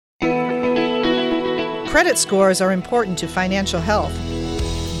Credit scores are important to financial health.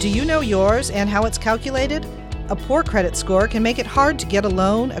 Do you know yours and how it's calculated? A poor credit score can make it hard to get a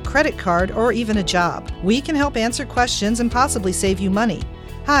loan, a credit card, or even a job. We can help answer questions and possibly save you money.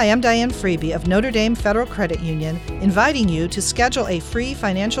 Hi, I'm Diane Freeby of Notre Dame Federal Credit Union, inviting you to schedule a free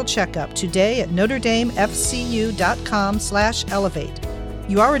financial checkup today at NotreDameFCU.com/elevate.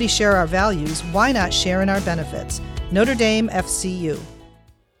 You already share our values, why not share in our benefits? Notre Dame FCU.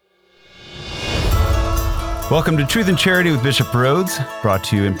 Welcome to Truth and Charity with Bishop Rhodes, brought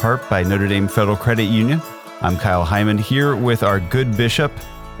to you in part by Notre Dame Federal Credit Union. I'm Kyle Hyman here with our good bishop.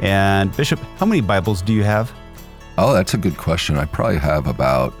 And Bishop, how many Bibles do you have? Oh, that's a good question. I probably have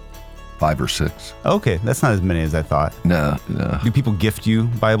about 5 or 6. Okay, that's not as many as I thought. No. Do people gift you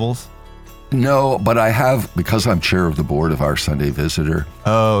Bibles? No, but I have, because I'm chair of the board of our Sunday Visitor.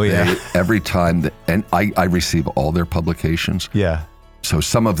 Oh, yeah. Every time, and I receive all their publications. Yeah. So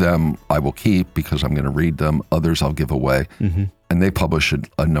some of them I will keep because I'm going to read them. Others I'll give away. Mm-hmm. And they publish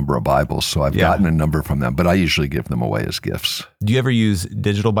a number of Bibles. So I've gotten a number from them, but I usually give them away as gifts. Do you ever use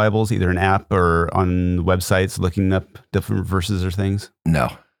digital Bibles, either an app or on websites, looking up different verses or things?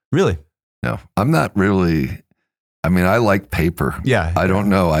 No. Really? No. I'm not really, I like paper. Yeah. I don't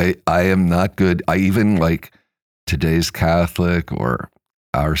know. I am not good. I even like Today's Catholic or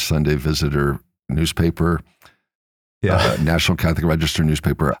our Sunday Visitor newspaper. Yeah, National Catholic Register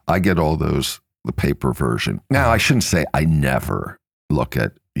newspaper. I get all those, the paper version. Now, I shouldn't say I never look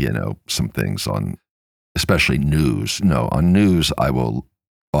at, some things on, especially news. No, on news, I will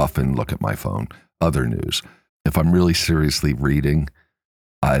often look at my phone, other news. If I'm really seriously reading,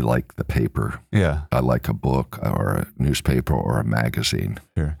 I like the paper. Yeah. I like a book or a newspaper or a magazine.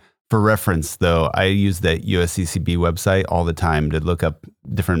 Sure. For reference, though, I use that USCCB website all the time to look up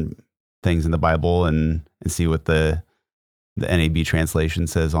different things in the Bible and see what the NAB translation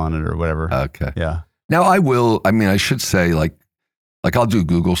says on it or whatever. Okay. Yeah. Now I should say like I'll do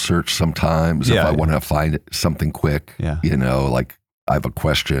Google search sometimes if I want to find something quick, like I have a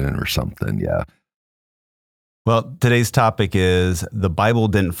question or something. Yeah. Well, today's topic is the Bible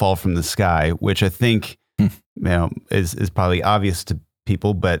didn't fall from the sky, which I think, is probably obvious to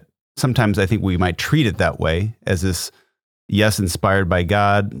people, but sometimes I think we might treat it that way as this, yes, inspired by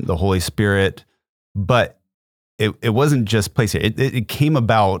God, the Holy Spirit, but it wasn't just placed here. It came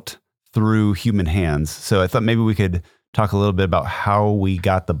about through human hands. So I thought maybe we could talk a little bit about how we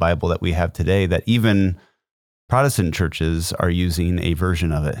got the Bible that we have today, that even Protestant churches are using a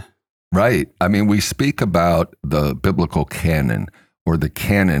version of it. Right. We speak about the biblical canon or the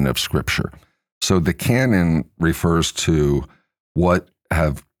canon of Scripture. So the canon refers to what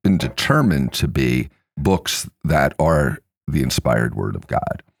have been determined to be books that are the inspired Word of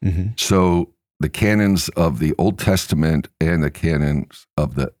God. Mm-hmm. So the canons of the Old Testament and the canons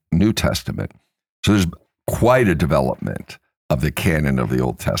of the New Testament. So there's quite a development of the canon of the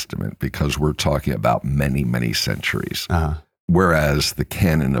Old Testament because we're talking about many, many centuries. Uh-huh. Whereas the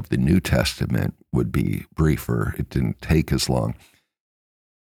canon of the New Testament would be briefer. It didn't take as long.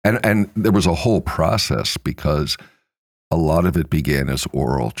 And there was a whole process because a lot of it began as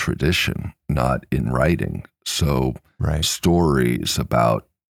oral tradition, not in writing. So stories about,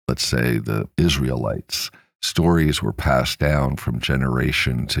 let's say, the Israelites, stories were passed down from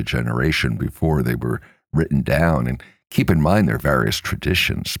generation to generation before they were written down. And keep in mind, there are various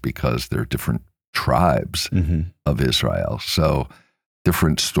traditions because there are different tribes of Israel. So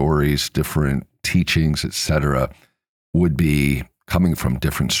different stories, different teachings, etc., would be coming from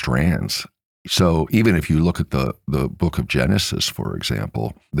different strands. So even if you look at the book of Genesis, for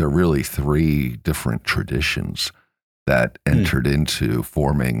example, there are really 3 different traditions that entered into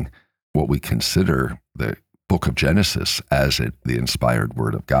forming what we consider the book of Genesis as the inspired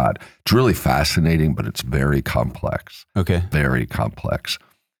Word of God. It's really fascinating, but it's very complex. Okay. Very complex.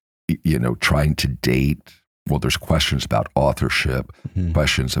 Trying to date, there's questions about authorship,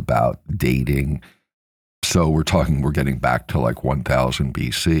 questions about dating. So we're getting back to like 1000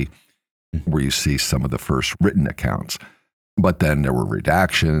 BC, where you see some of the first written accounts. But then there were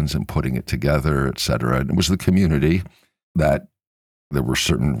redactions and putting it together, et cetera. And it was the community that there were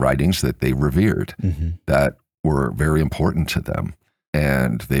certain writings that they revered that were very important to them.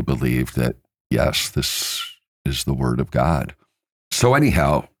 And they believed that, yes, this is the Word of God. So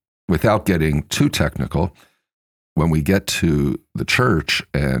anyhow, without getting too technical, when we get to the church,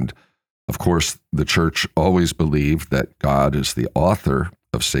 and of course, the church always believed that God is the author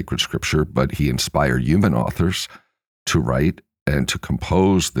of sacred Scripture, but he inspired human authors to write and to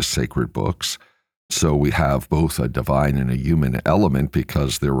compose the sacred books. So we have both a divine and a human element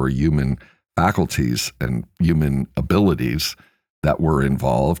because there were human faculties and human abilities that were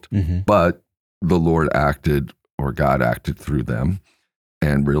involved. But the Lord acted or God acted through them.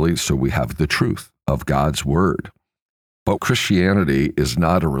 And really, so we have the truth of God's word. But Christianity is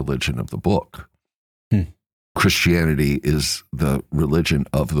not a religion of the book. Christianity is the religion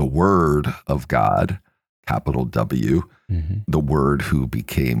of the Word of God, capital W, the Word who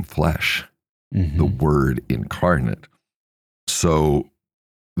became flesh, the Word incarnate. So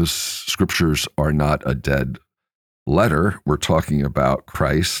the scriptures are not a dead letter. We're talking about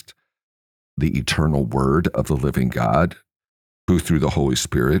Christ, the eternal Word of the living God, who through the Holy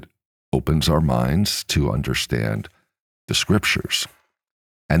Spirit opens our minds to understand the scriptures.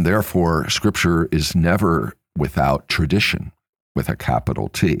 And therefore, scripture is never without tradition, with a capital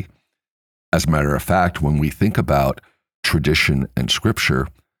T. As a matter of fact, when we think about tradition and scripture,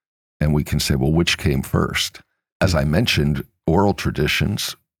 and we can say, well, which came first? As I mentioned, oral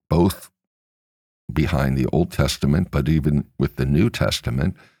traditions, both behind the Old Testament, but even with the New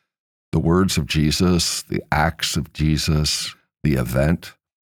Testament, the words of Jesus, the acts of Jesus, the event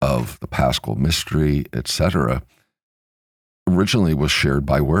of the Paschal mystery, etc., originally was shared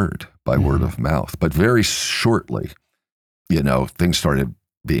by word of mouth. But very shortly, things started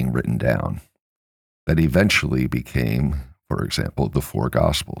being written down that eventually became, for example, the four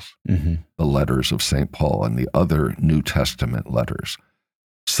Gospels, the letters of St. Paul and the other New Testament letters.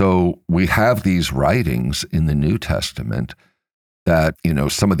 So we have these writings in the New Testament that,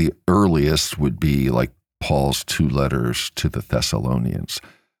 some of the earliest would be like Paul's 2 letters to the Thessalonians.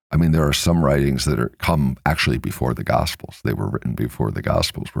 I mean, there are some writings that come actually before the Gospels. They were written before the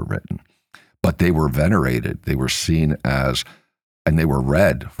Gospels were written. But they were venerated. They were seen as, and they were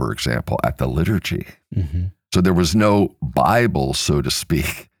read, for example, at the liturgy. So there was no Bible, so to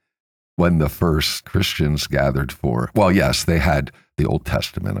speak, when the first Christians gathered for, well, yes, they had the Old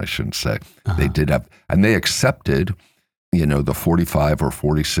Testament, I shouldn't say. They did have, and they accepted, the 45 or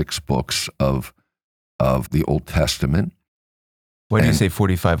 46 books of the Old Testament. Why do you say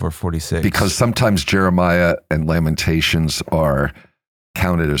 45 or 46? Because sometimes Jeremiah and Lamentations are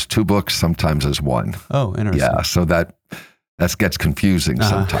counted as 2 books, sometimes as 1. Oh, interesting. Yeah, so that gets confusing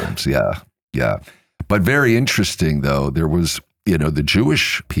sometimes. Yeah. But very interesting, though, there was, the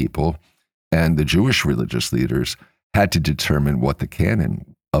Jewish people and the Jewish religious leaders had to determine what the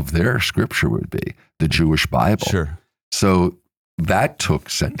canon of their scripture would be, the Jewish Bible. Sure. So that took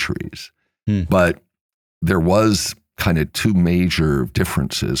centuries. But there was kind of 2 major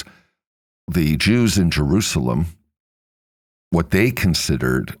differences. The Jews in Jerusalem, what they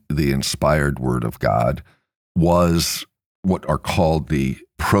considered the inspired word of God was what are called the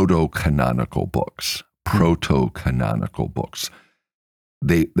proto-canonical books. Proto-canonical books.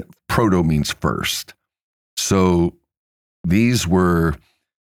 Proto means first. So there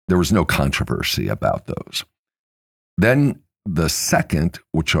was no controversy about those. Then the second,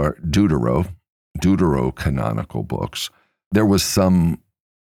 which are deuterocanonical books, there was some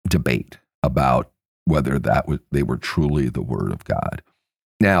debate about whether they were truly the Word of God.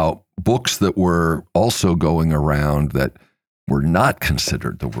 Now, books that were also going around that were not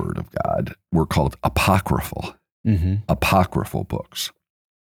considered the Word of God were called apocryphal books.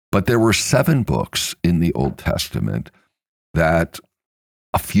 But there were 7 books in the Old Testament that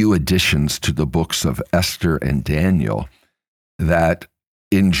a few additions to the books of Esther and Daniel that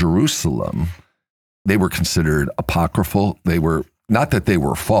in Jerusalem, they were considered apocryphal. They were, not that they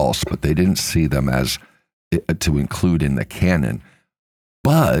were false, but they didn't see them as to include in the canon.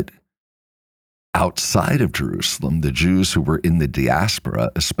 But outside of Jerusalem, the Jews who were in the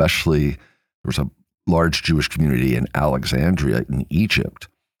diaspora, especially there was a large Jewish community in Alexandria in Egypt,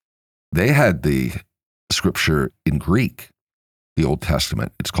 they had the scripture in Greek, the Old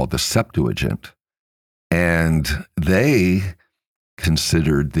Testament. It's called the Septuagint. And they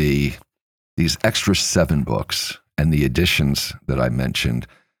considered these extra 7 books and the additions that I mentioned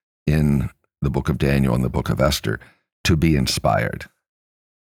in the book of Daniel and the book of Esther to be inspired.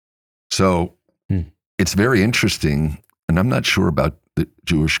 So it's very interesting, and I'm not sure about the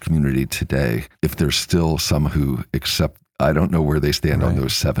Jewish community today, if there's still some who accept, I don't know where they stand on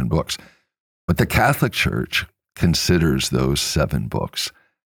those 7 books. But the Catholic Church considers those 7 books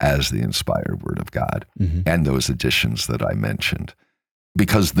as the inspired word of God and those additions that I mentioned.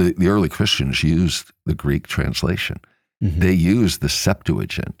 Because the early Christians used the Greek translation. They used the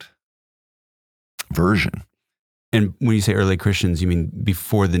Septuagint version. And when you say early Christians, you mean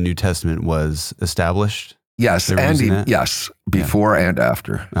before the New Testament was established? Yes, before and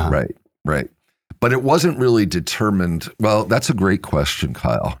after. Right. But it wasn't really determined. Well, that's a great question,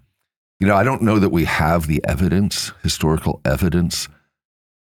 Kyle. I don't know that we have the evidence, historical evidence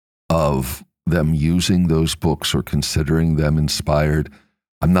of them using those books or considering them inspired.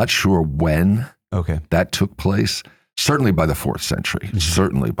 I'm not sure when Okay. that took place. Certainly by the 4th century.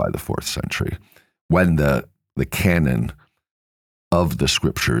 Certainly by the 4th century, when the canon of the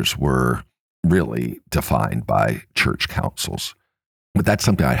scriptures were really defined by church councils. But that's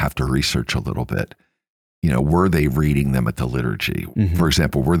something I have to research a little bit. Were they reading them at the liturgy? For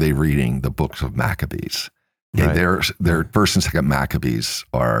example, were they reading the books of Maccabees? Okay, Right. their 1st and 2nd Maccabees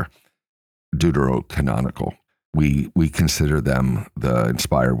are deuterocanonical. We consider them the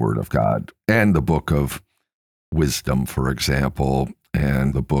inspired word of God, and the book of Wisdom, for example,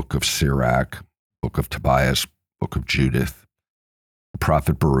 and the book of Sirach, book of Tobias, book of Judith, the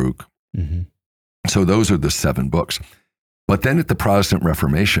prophet Baruch. So those are the 7 books. But then at the Protestant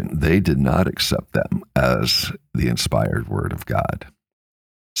Reformation, they did not accept them as the inspired word of God.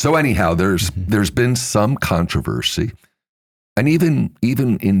 So anyhow, there's been some controversy, and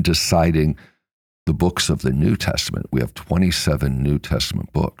even in deciding the books of the New Testament, we have 27 New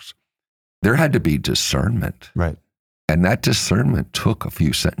Testament books. There had to be discernment. Right. And that discernment took a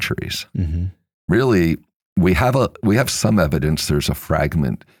few centuries. Really, we have some evidence. There's a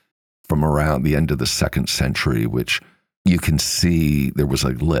fragment from around the end of the 2nd century, which you can see there was a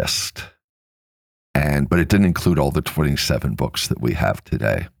list. But it didn't include all the 27 books that we have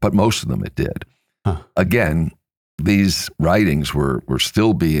today. But most of them it did. Again, these writings were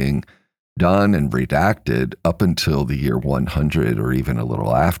still being done and redacted up until the year 100 or even a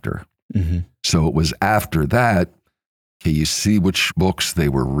little after. So it was after that, you see which books they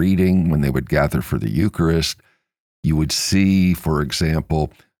were reading when they would gather for the Eucharist. You would see, for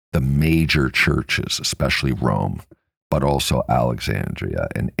example, the major churches, especially Rome, but also Alexandria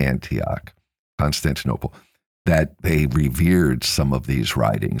and Antioch, Constantinople, that they revered some of these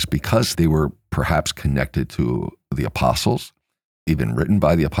writings because they were perhaps connected to the apostles, even written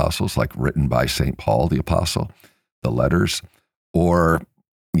by the apostles, like written by St. Paul the apostle, the letters, or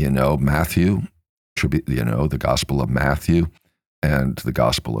Matthew, the Gospel of Matthew and the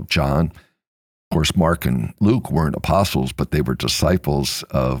Gospel of John. Of course, Mark and Luke weren't apostles, but they were disciples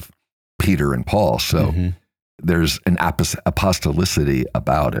of Peter and Paul. So there's an apostolicity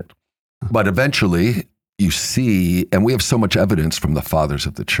about it. But eventually you see, and we have so much evidence from the fathers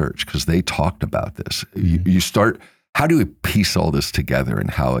of the church because they talked about this. You start, how do we piece all this together and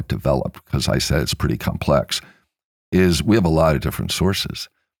how it developed? Because I said it's pretty complex. Is we have a lot of different sources.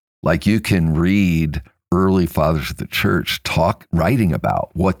 Like you can read early fathers of the church writing about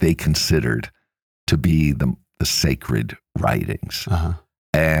what they considered to be the sacred writings.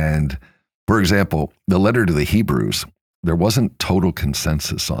 And for example, the letter to the Hebrews, there wasn't total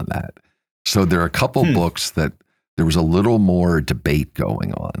consensus on that. So there are a couple books that there was a little more debate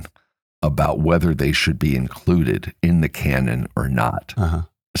going on about whether they should be included in the canon or not.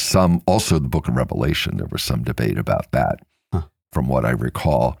 Some, also the book of Revelation, there was some debate about that from what I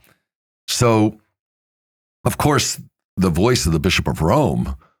recall. So, of course, the voice of the Bishop of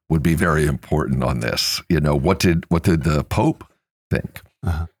Rome would be very important on this. What did the Pope think?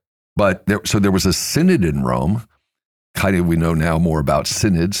 But there was a synod in Rome. Kind of, we know now more about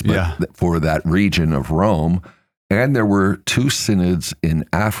synods, but for that region of Rome. And there were 2 synods in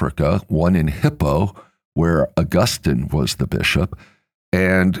Africa, one in Hippo, where Augustine was the bishop,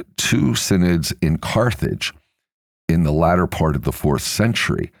 and 2 synods in Carthage in the latter part of the 4th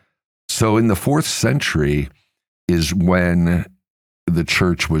century. So in the 4th century is when the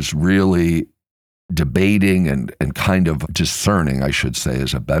church was really debating and kind of discerning, I should say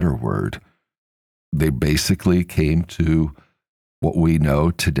is a better word. They basically came to what we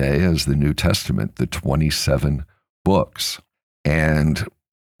know today as the New Testament, the 27 books. And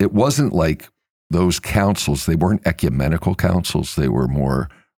it wasn't like those councils, they weren't ecumenical councils, they were more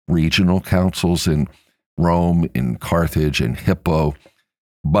regional councils in Rome, in Carthage, in Hippo.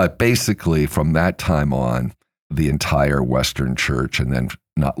 But basically, from that time on, the entire Western Church, and then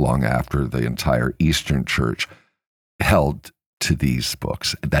not long after, the entire Eastern Church held to these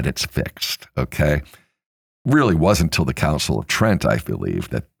books, that it's fixed, okay? Really wasn't until the Council of Trent, I believe,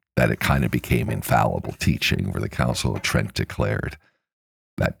 that it kind of became infallible teaching, where the Council of Trent declared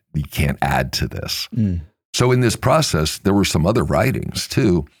that you can't add to this. So in this process, there were some other writings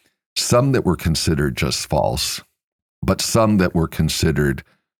too, some that were considered just false, but some that were considered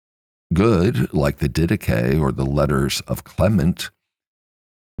good, like the Didache or the letters of Clement,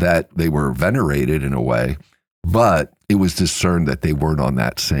 that they were venerated in a way, but it was discerned that they weren't on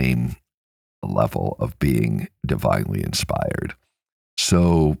that same level of being divinely inspired.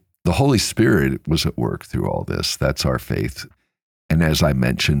 So the Holy Spirit was at work through all this. That's our faith. And as I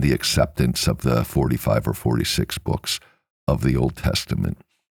mentioned, the acceptance of the 45 or 46 books of the Old Testament.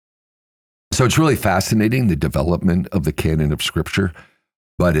 So it's really fascinating, the development of the canon of Scripture.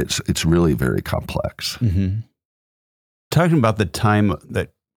 but it's really very complex. Mm-hmm. Talking about the time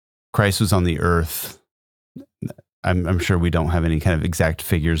that Christ was on the earth, I'm sure we don't have any kind of exact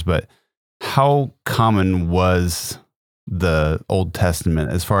figures, but how common was the Old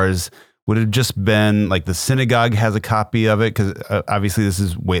Testament as far as, would it have just been like the synagogue has a copy of it? Because obviously this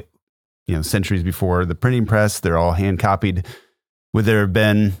is centuries before the printing press. They're all hand copied. Would there have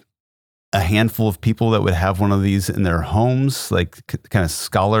been a handful of people that would have one of these in their homes, like kind of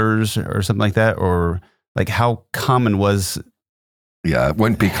scholars or something like that? Or like how common was? Yeah, it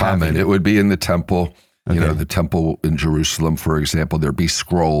wouldn't be common. It would be in the temple. Okay. The temple in Jerusalem, for example, there'd be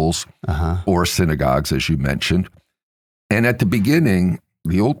scrolls or synagogues, as you mentioned. And at the beginning,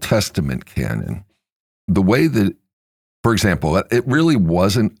 the Old Testament canon, the way that, for example, it really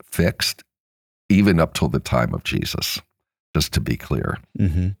wasn't fixed even up till the time of Jesus, just to be clear.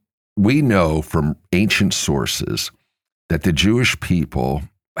 Mm-hmm. We know from ancient sources that the Jewish people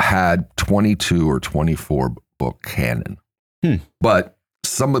had 22 or 24 book canon. But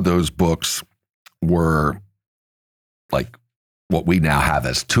some of those books were like what we now have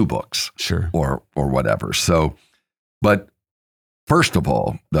as 2 books, sure, or whatever. So, but first of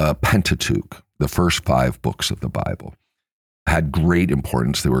all, the Pentateuch, the first 5 books of the Bible, had great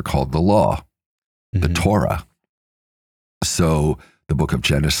importance. They were called the law, the Torah. So the book of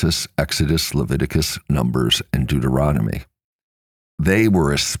Genesis, Exodus, Leviticus, Numbers, and Deuteronomy, they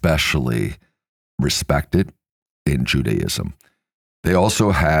were especially respected in Judaism. They also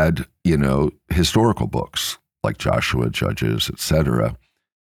had, historical books like Joshua, Judges, etc.,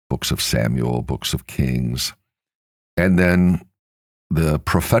 books of Samuel, books of Kings, and then the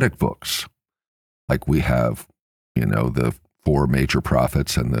prophetic books, like we have, the 4 major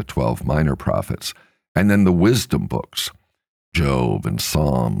prophets and the 12 minor prophets, and then the wisdom books, Job and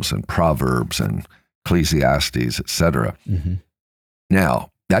Psalms and Proverbs and Ecclesiastes, etc. Mm-hmm.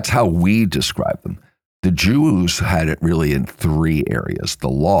 Now, that's how we describe them. The Jews had it really in 3 areas. The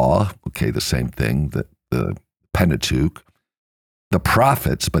law, the same thing, the Pentateuch, the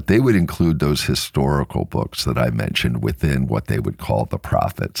prophets, but they would include those historical books that I mentioned within what they would call the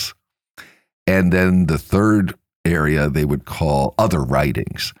prophets. And then the third area they would call other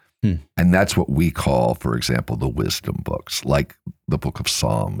writings. And that's what we call, for example, the wisdom books, like the book of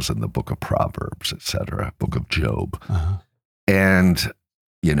Psalms and the book of Proverbs, etc., book of Job. And,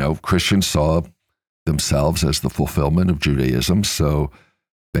 Christians saw themselves as the fulfillment of Judaism. So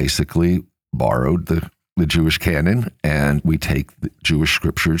basically borrowed the Jewish canon, and we take the Jewish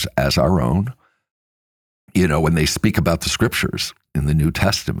scriptures as our own. When they speak about the scriptures in the New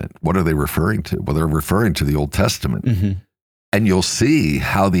Testament, what are they referring to? Well, they're referring to the Old Testament. Mm-hmm. And you'll see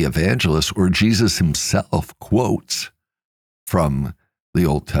how the evangelist or Jesus himself quotes from the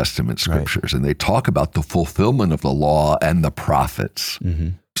Old Testament scriptures. Right. And they talk about the fulfillment of the law and the prophets.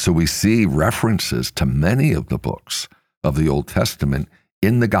 Mm-hmm. So we see references to many of the books of the Old Testament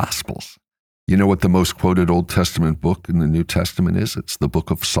in the Gospels. You know what the most quoted Old Testament book in the New Testament is? It's the book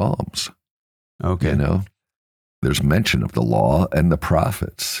of Psalms. Okay. There's mention of the law and the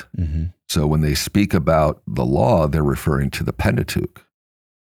prophets. Mm-hmm. So when they speak about the law, they're referring to the Pentateuch,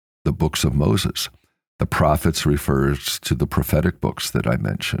 the books of Moses. The prophets refers to the prophetic books that I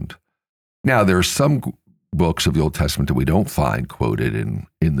mentioned. Now, there are some books of the Old Testament that we don't find quoted in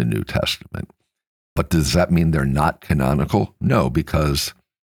the New Testament. But does that mean they're not canonical? No, because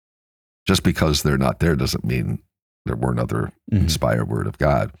just because they're not there doesn't mean there weren't other inspired word of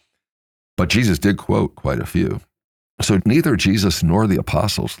God. But Jesus did quote quite a few. So neither Jesus nor the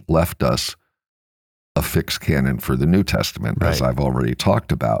apostles left us a fixed canon for the New Testament, right, as I've already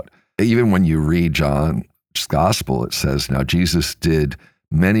talked about. Even when you read John's gospel, it says, now Jesus did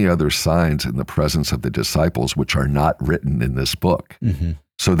many other signs in the presence of the disciples, which are not written in this book. Mm-hmm.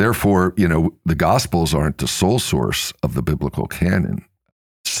 So therefore, the Gospels aren't the sole source of the biblical canon.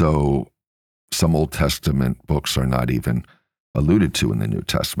 So some Old Testament books are not even alluded to in the New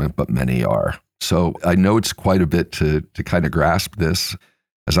Testament, but many are. So I know it's quite a bit to kind of grasp this.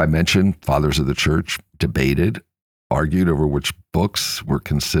 As I mentioned, fathers of the church debated, argued over which books were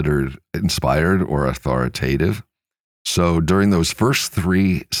considered inspired or authoritative. So during those first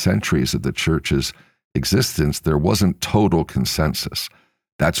 3 centuries of the church's existence, there wasn't total consensus.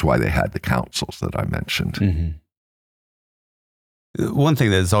 That's why they had the councils that I mentioned. Mm-hmm. One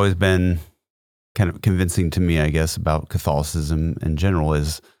thing that has always been kind of convincing to me, I guess, about Catholicism in general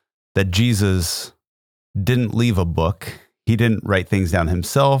is that Jesus didn't leave a book. He didn't write things down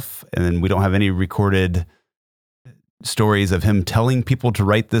himself. And then we don't have any recorded stories of him telling people to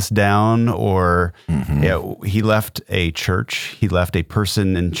write this down, or he left a church. He left a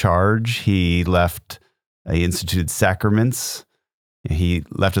person in charge. He instituted sacraments. He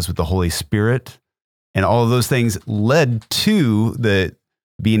left us with the Holy Spirit, and all of those things led to the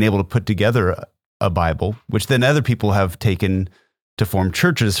being able to put together a Bible, which then other people have taken to form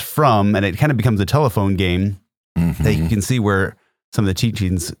churches from, and it kind of becomes a telephone game. Mm-hmm. That you can see where some of the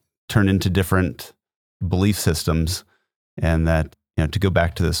teachings turn into different belief systems, and that, to go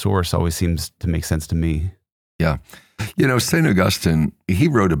back to the source always seems to make sense to me. Yeah. St. Augustine, he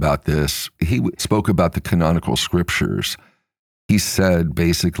wrote about this. He spoke about the canonical scriptures. He said,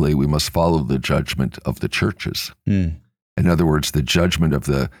 basically, we must follow the judgment of the churches. In other words, the judgment of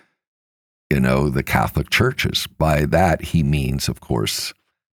the Catholic churches. By that, he means, of course,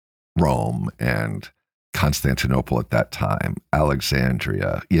 Rome and Constantinople at that time,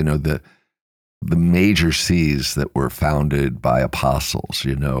 Alexandria, the major sees that were founded by apostles,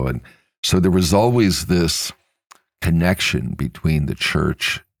 and so there was always this connection between the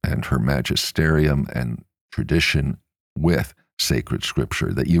church and her magisterium and tradition with sacred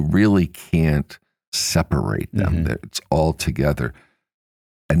scripture, that you really can't separate them, that it's all together.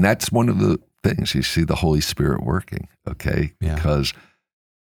 And that's one of the things you see the Holy Spirit working, okay? Yeah. Because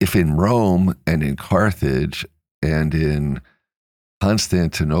if in Rome and in Carthage and in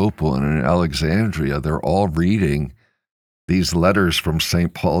Constantinople and in Alexandria, they're all reading these letters from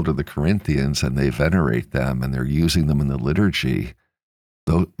St. Paul to the Corinthians and they venerate them and they're using them in the liturgy,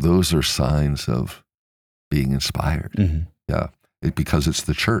 those are signs of being inspired. Yeah, because it's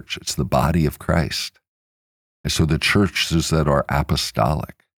the church, it's the body of Christ. And so the churches that are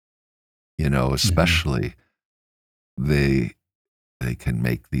apostolic, especially, they can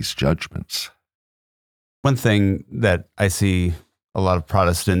make these judgments. One thing that I see a lot of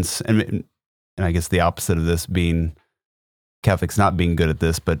Protestants, and I guess the opposite of this being Catholics not being good at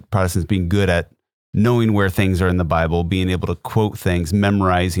this, but Protestants being good at knowing where things are in the Bible, being able to quote things,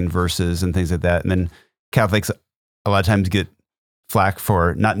 memorizing verses and things like that. And then Catholics a lot of times get flack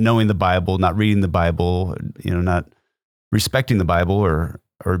for not knowing the Bible, not reading the Bible, not respecting the Bible or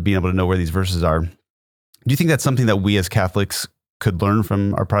being able to know where these verses are. Do you think that's something that we as Catholics could learn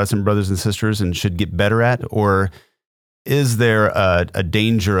from our Protestant brothers and sisters and should get better at? Or is there a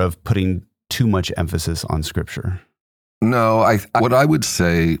danger of putting too much emphasis on Scripture? No, what I would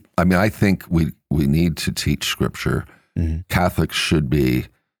say, I think we need to teach Scripture. Catholics should be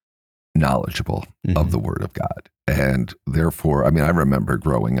knowledgeable of the Word of God. And therefore, I remember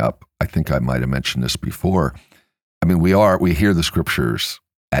growing up, I think I might have mentioned this before. We hear the Scriptures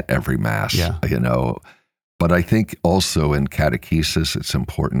at every Mass, but I think also in catechesis, it's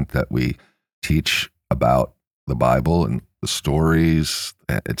important that we teach about the Bible and the stories,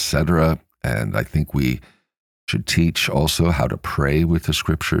 etc. And I think we should teach also how to pray with the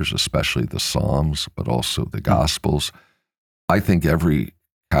Scriptures, especially the Psalms, but also the Gospels. I think every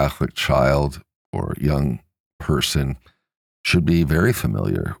Catholic child or young person should be very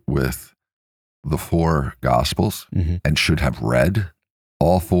familiar with the 4 Gospels and should have read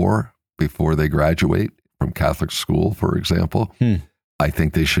all 4 before they graduate from Catholic school, for example. I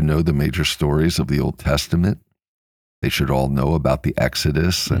think they should know the major stories of the Old Testament. They should all know about the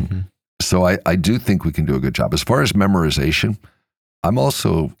Exodus. And so I do think we can do a good job. As far as memorization,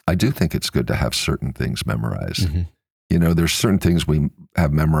 I do think it's good to have certain things memorized. There's certain things we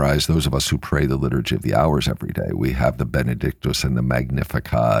have memorized, those of us who pray the Liturgy of the Hours every day. We have the Benedictus and the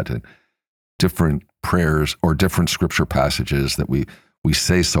Magnificat and different prayers or different scripture passages that we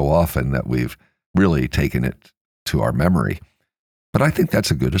say so often that we've really taken it to our memory. But I think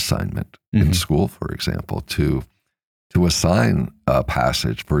that's a good assignment in school, for example, to assign a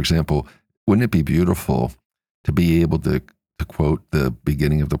passage. For example, wouldn't it be beautiful to be able to quote the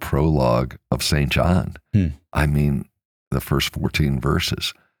beginning of the prologue of St. John? The first 14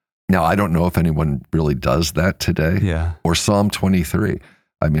 verses. Now, I don't know if anyone really does that today. Or Psalm 23.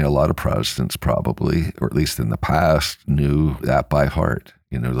 A lot of Protestants probably, or at least in the past, knew that by heart.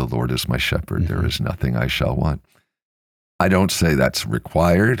 The Lord is my shepherd. There is nothing I shall want. I don't say that's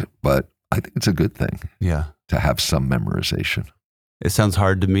required, but I think it's a good thing to have some memorization. It sounds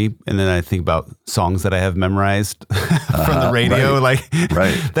hard to me. And then I think about songs that I have memorized from the radio,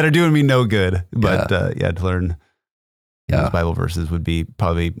 that are doing me no good. But to learn those Bible verses would be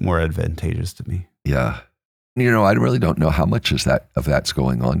probably more advantageous to me. Yeah. I really don't know how much of that's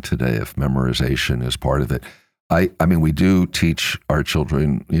going on today, if memorization is part of it. We do teach our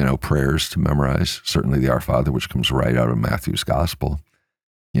children, prayers to memorize, certainly the Our Father, which comes right out of Matthew's Gospel,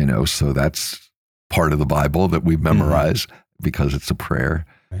 so that's part of the Bible that we memorize because it's a prayer.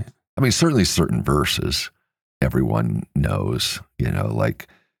 Right. Certainly certain verses everyone knows,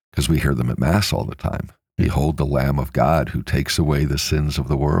 because we hear them at Mass all the time. Behold the Lamb of God who takes away the sins of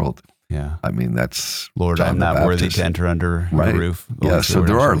the world. Yeah. I mean, that's Lord, John I'm the not worthy Baptist. to enter under Right. your roof. Yeah, so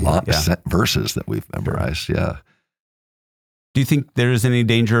there are Yeah. verses that we've memorized. Yeah. Do you think there is any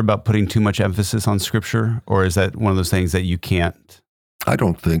danger about putting too much emphasis on Scripture, or is that one of those things that you can't? I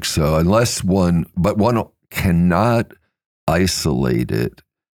don't think so, unless one cannot isolate it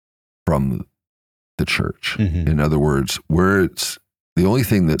from the church. Mhm. In other words, where it's the only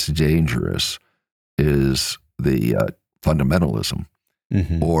thing that's dangerous is the fundamentalism,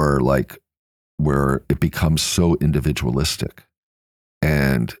 Mhm. or like where it becomes so individualistic.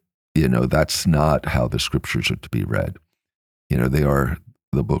 And, that's not how the scriptures are to be read. They are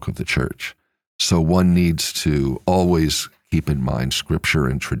the book of the church. So one needs to always keep in mind scripture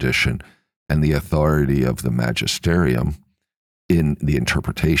and tradition and the authority of the magisterium in the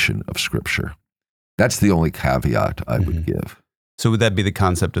interpretation of scripture. That's the only caveat I would give. So would that be the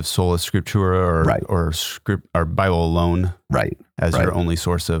concept of sola scriptura, Right. or Bible alone, Right. as Right. your only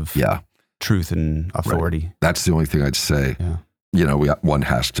source of Yeah. truth and authority? That's the only thing I'd say. Yeah. One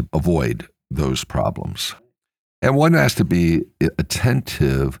has to avoid those problems. And one has to be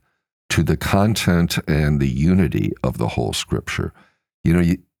attentive to the content and the unity of the whole scripture.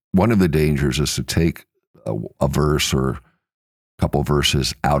 One of the dangers is to take a verse or a couple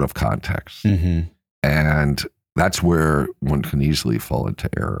verses out of context. Mm-hmm. And that's where one can easily fall into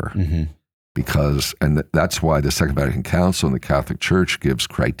error. Mm-hmm. That's why the Second Vatican Council and the Catholic Church gives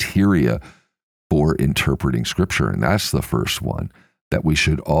criteria for interpreting scripture. And that's the first one, that we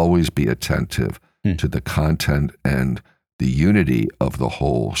should always be attentive to the content and the unity of the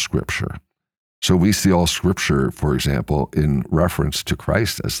whole scripture. So we see all scripture, for example, in reference to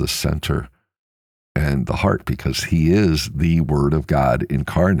Christ as the center and the heart, because he is the Word of God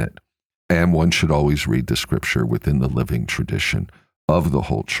incarnate. And one should always read the scripture within the living tradition of the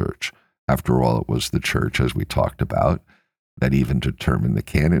whole church. After all, it was the church, as we talked about, that even determined the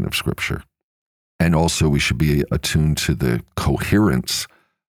canon of scripture. And also we should be attuned to the coherence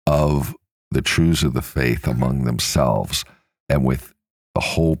of the truths of the faith among themselves and with the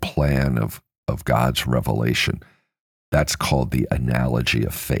whole plan of God's revelation. That's called the analogy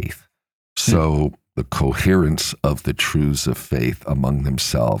of faith. So the coherence of the truths of faith among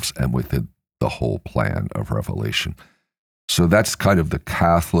themselves and within the whole plan of revelation. So that's kind of the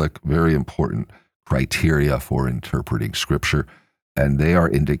Catholic, very important criteria for interpreting scripture. And they are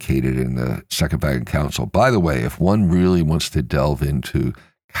indicated in the Second Vatican Council. By the way, if one really wants to delve into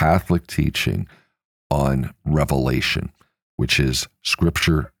Catholic teaching on revelation, which is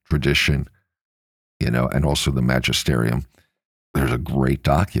scripture, tradition, and also the magisterium, there's a great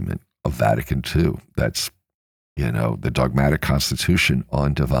document of Vatican II. That's, the Dogmatic Constitution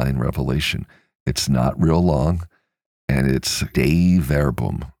on Divine Revelation. It's not real long, and it's Dei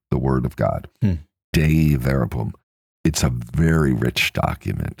Verbum, the Word of God. Dei Verbum. It's a very rich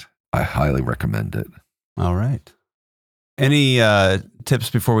document. I highly recommend it. All right. Any tips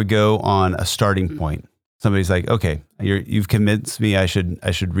before we go on a starting point? Somebody's like, okay, you've convinced me I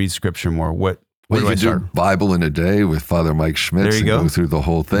should read scripture more. What Well, do you I could start? do Bible in a day with Father Mike Schmitz and go through the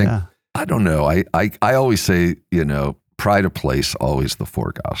whole thing. Yeah. I don't know. I always say, pride of place, always the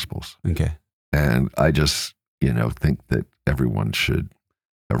four Gospels. Okay. And I just, think that everyone should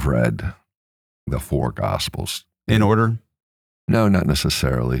have read the four Gospels. In order? No, not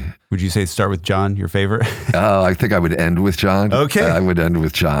necessarily. Would you say start with John, your favorite? I think I would end with John. Okay. I would end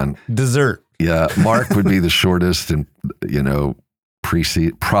with John. Dessert. Yeah. Mark would be the shortest and,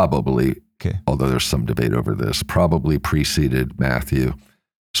 precede, probably, Okay. although there's some debate over this, probably preceded Matthew,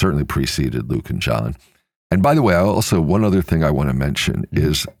 certainly preceded Luke and John. And by the way, one other thing I want to mention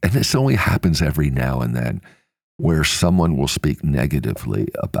is, and this only happens every now and then, where someone will speak negatively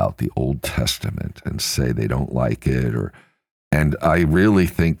about the Old Testament and say they don't like it, and I really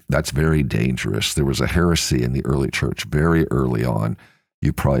think that's very dangerous. There was a heresy in the early church very early on.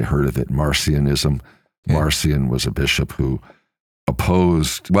 You probably heard of it, Marcionism. Okay. Marcion was a bishop who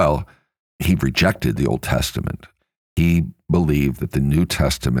he rejected the Old Testament. He believed that the New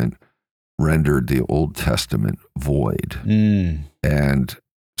Testament rendered the Old Testament void. And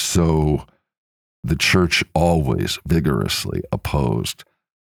so the church always vigorously opposed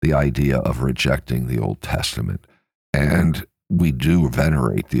the idea of rejecting the Old Testament. And we do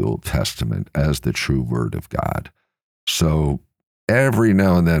venerate the Old Testament as the true Word of God. So every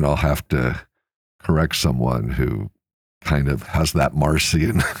now and then I'll have to correct someone who kind of has that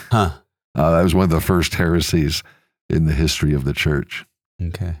Marcion. Huh. That was one of the first heresies in the history of the church.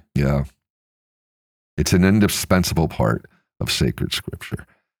 Okay. Yeah. It's an indispensable part of sacred scripture.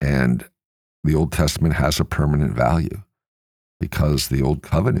 And the Old Testament has a permanent value because the Old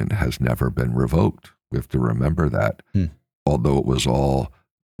Covenant has never been revoked. We have to remember that. Although it was all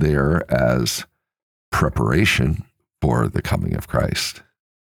there as preparation for the coming of Christ.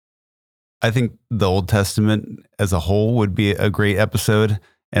 I think the Old Testament as a whole would be a great episode.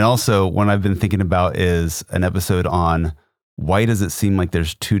 And also, one I've been thinking about is an episode on why does it seem like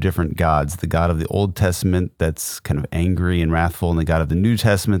there's two different gods? The God of the Old Testament that's kind of angry and wrathful, and the God of the New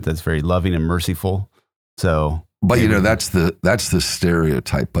Testament that's very loving and merciful. So, but that's the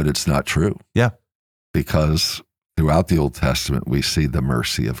stereotype, but it's not true. Yeah, because throughout the Old Testament we see the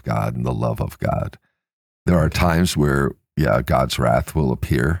mercy of God and the love of God. There are times where, God's wrath will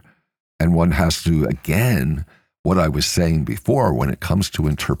appear. And one has to, again, what I was saying before, when it comes to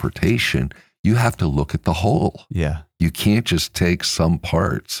interpretation, you have to look at the whole. Yeah. You can't just take some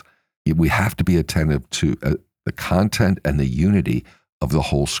parts. We have to be attentive to the content and the unity of the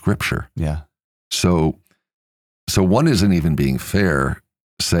whole Scripture. Yeah. So one isn't even being fair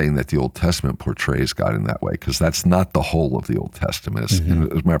saying that the Old Testament portrays God in that way, because that's not the whole of the Old Testament. Mm-hmm. As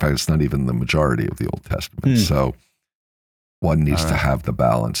a matter of fact, it's not even the majority of the Old Testament. So one needs to have the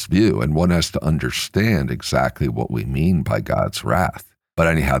balanced view, and one has to understand exactly what we mean by God's wrath. But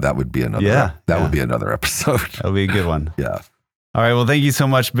anyhow, that would be another would be another episode. That would be a good one. Yeah. All right. Well, thank you so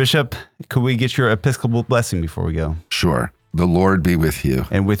much, Bishop. Could we get your Episcopal blessing before we go? Sure. The Lord be with you.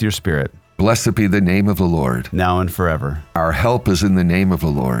 And with your spirit. Blessed be the name of the Lord. Now and forever. Our help is in the name of the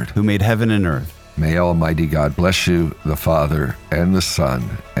Lord, who made heaven and earth. May Almighty God bless you, the Father, and the Son,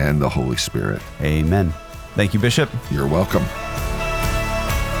 and the Holy Spirit. Amen. Thank you, Bishop. You're welcome.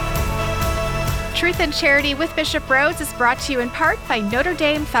 Truth and Charity with Bishop Rhoades is brought to you in part by Notre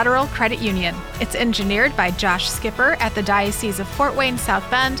Dame Federal Credit Union. It's engineered by Josh Skipper at the Diocese of Fort Wayne South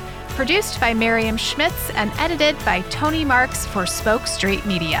Bend, produced by Miriam Schmitz, and edited by Tony Marks for Spoke Street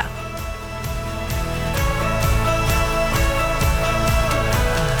Media.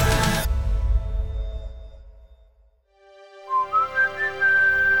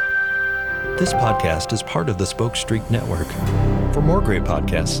 This podcast is part of the Spoke Street Network. For more great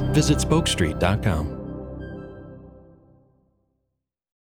podcasts, visit spokestreet.com.